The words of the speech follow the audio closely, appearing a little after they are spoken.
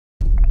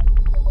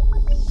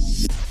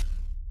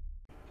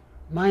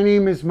My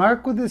name is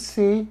Mark with a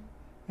C,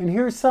 and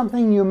here's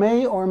something you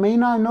may or may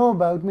not know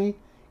about me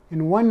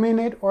in 1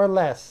 minute or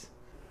less.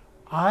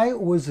 I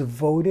was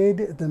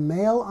voted the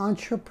male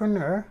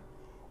entrepreneur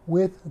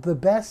with the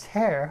best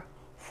hair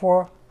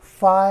for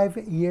 5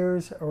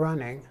 years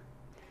running.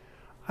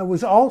 I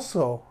was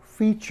also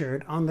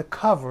featured on the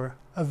cover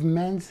of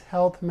Men's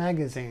Health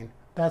magazine.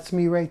 That's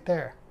me right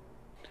there.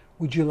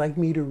 Would you like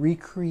me to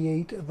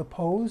recreate the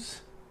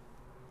pose?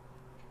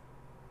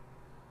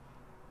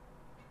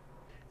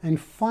 And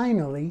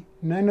finally,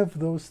 none of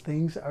those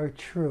things are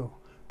true.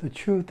 The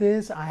truth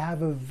is, I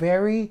have a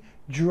very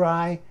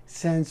dry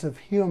sense of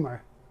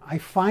humor. I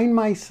find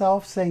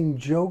myself saying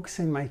jokes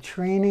in my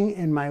training,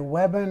 in my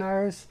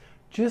webinars,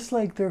 just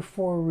like they're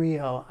for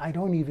real. I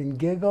don't even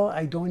giggle,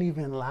 I don't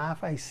even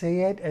laugh. I say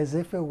it as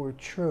if it were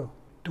true.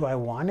 Do I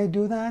want to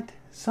do that?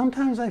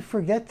 Sometimes I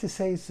forget to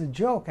say it's a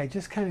joke. I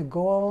just kind of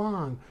go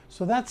along.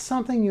 So that's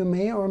something you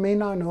may or may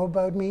not know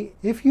about me.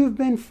 If you've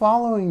been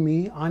following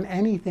me on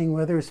anything,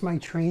 whether it's my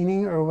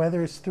training or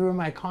whether it's through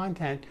my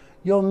content,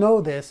 you'll know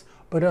this,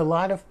 but a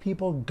lot of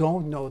people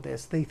don't know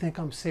this. They think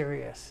I'm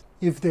serious.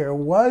 If there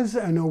was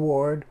an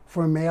award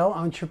for male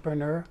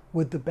entrepreneur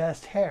with the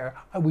best hair,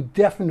 I would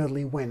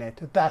definitely win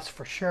it. That's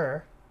for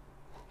sure.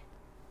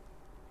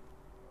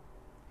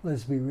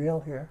 Let's be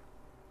real here.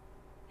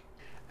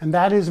 And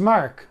that is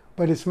Mark,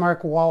 but it's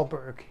Mark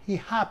Wahlberg. He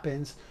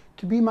happens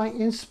to be my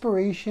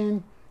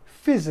inspiration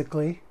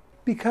physically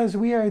because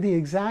we are the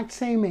exact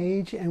same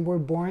age and we're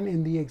born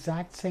in the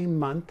exact same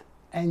month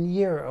and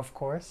year, of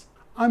course.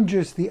 I'm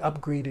just the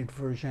upgraded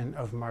version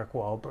of Mark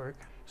Wahlberg.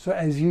 So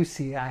as you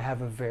see, I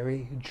have a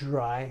very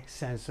dry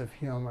sense of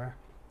humor.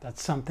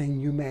 That's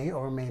something you may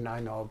or may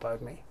not know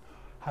about me.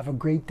 Have a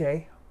great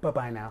day.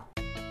 Bye-bye now.